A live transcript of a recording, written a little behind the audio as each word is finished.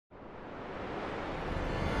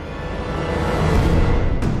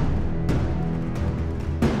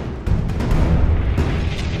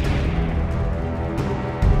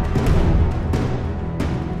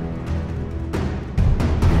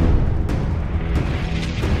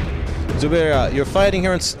Zubaira, you're fighting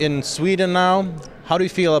here in Sweden now. How do you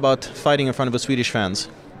feel about fighting in front of the Swedish fans?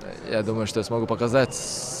 Я думаю, что я смогу показать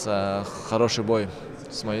хороший бой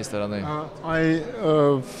с моей стороны.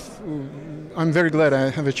 I'm very glad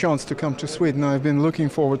I have a chance to come to Sweden. I've been looking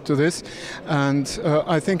forward to this, and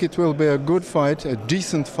I think it will be a good fight, a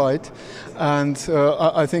decent fight, and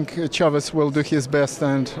I think Chavez will do his best,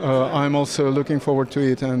 and I'm also looking forward to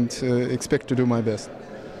it and expect to do my best.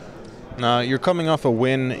 Now, you're coming off a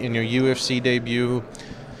win in your UFC debut,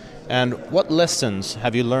 and what lessons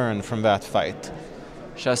have you learned from that fight?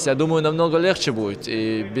 Сейчас, я думаю, намного легче будет,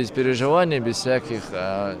 и без переживаний, без всяких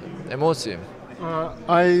эмоций.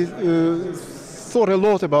 I thought a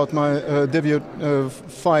lot about my debut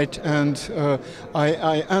fight, and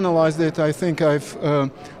I analyzed it. I think I've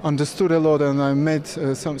understood a lot, and I made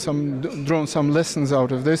drawn some lessons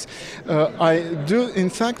out of this. I do, in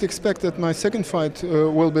fact, expect that my second fight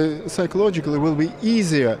will be psychologically will be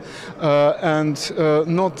easier and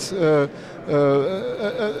not.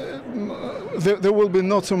 There will be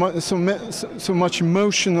not so much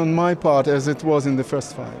emotion on my part as it was in the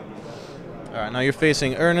first fight. All right, now you're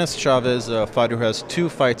facing Ernest Chavez, a fighter who has 2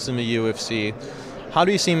 fights in the UFC. How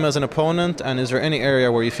do you see him as an opponent, and is there any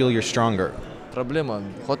area where you feel you're stronger? Проблема.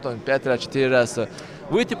 Хоть он 5-4 раза.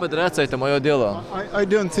 Выйти подраться — это мое дело. I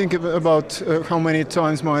don't think about how many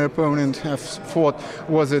times my opponent has fought.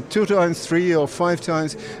 Was it 2 times, 3 or 5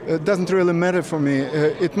 times? It doesn't really matter for me.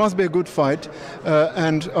 It must be a good fight,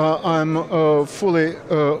 and I'm fully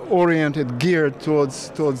oriented, geared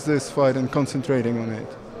towards this fight and concentrating on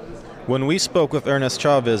it. When we spoke with Ernest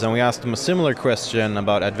Chavez and we asked him a similar question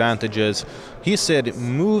about advantages, he said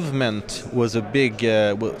movement was a big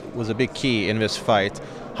key in this fight.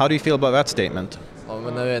 How do you feel about that statement? Он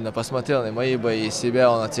мгновенно посмотрел на мои бои, и себя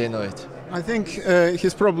он оценивает. I think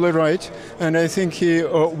he's probably right, and I think he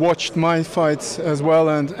watched my fights as well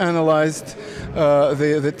and analyzed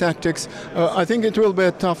the tactics. I think it will be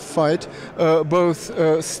a tough fight, both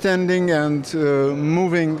standing and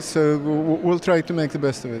moving, so we'll try to make the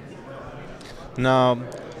best of it. Now,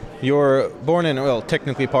 you're born in, well,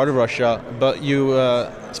 technically part of Russia, but you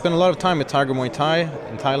spent a lot of time with Tiger Muay Thai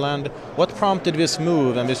in Thailand. What prompted this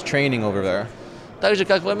move and this training over there? Так же,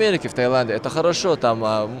 как в Америке, в Таиланде. Это хорошо, там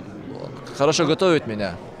хорошо готовят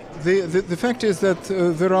меня. The fact is that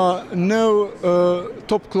there are no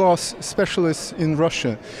top-class specialists in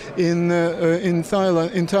Russia. In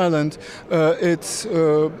Thailand, it's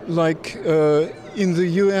like in the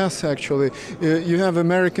U.S. actually. You have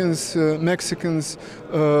Americans, Mexicans,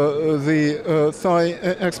 the Thai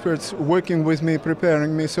experts working with me,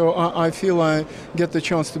 preparing me. So I feel I get the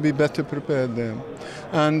chance to be better prepared there.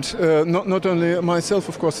 And not only myself,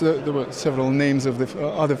 of course, there were several names of the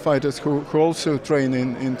other fighters who also train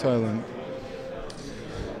in Thailand.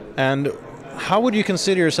 And how would you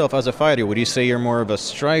consider yourself as a fighter? Would you say you're more of a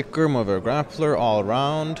striker, more of a grappler, all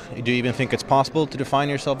around? Do you even think it's possible to define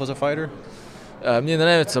yourself as a fighter? Мне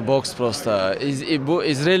нравится бокс просто.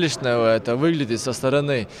 И зрелищно это выглядит со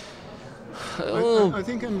стороны. I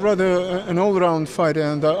think I'm rather an all-round fighter,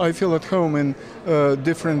 and I feel at home in with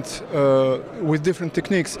different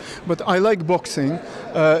techniques. But I like boxing.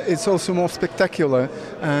 It's also more spectacular,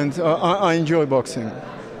 and I enjoy boxing.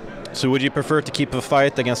 So would you prefer to keep a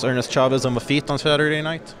fight against Ernest Chavez on the feet on Saturday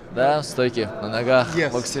night? Да, стойки, на ногах.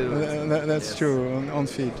 Yes, боксировать. That's true, on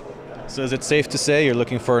feet. So is it safe to say you're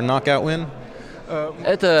looking for a knockout win?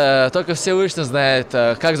 Это только Всевышний знает,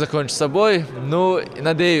 как закончится бой. Ну,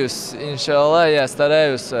 надеюсь, иншаллах, я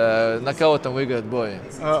стараюсь нокаутом выиграть бой.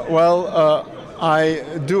 Well, I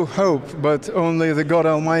do hope, but only the God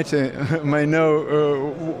Almighty may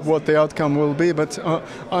know what the outcome will be. But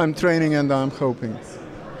I'm training and I'm hoping.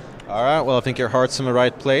 All right, well, I think your heart's in the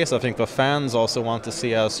right place. I think the fans also want to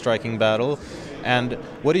see a striking battle. And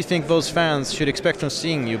what do you think those fans should expect from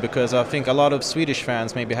seeing you? Because I think a lot of Swedish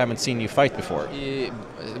fans maybe haven't seen you fight before. И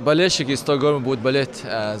болельщики из Стокгольма будут болеть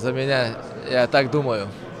за меня, я так думаю.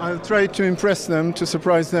 I'll try to impress them, to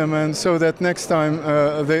surprise them, and so that next time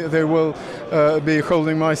they will be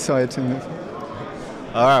holding my side.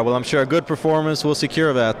 All right, well, I'm sure a good performance will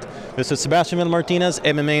secure that. This is Sebastian Martinez,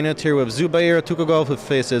 MMA Nut, here with Zubaira Tukhugov, who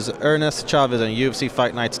faces Ernest Chavez on UFC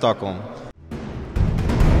Fight Night Stockholm.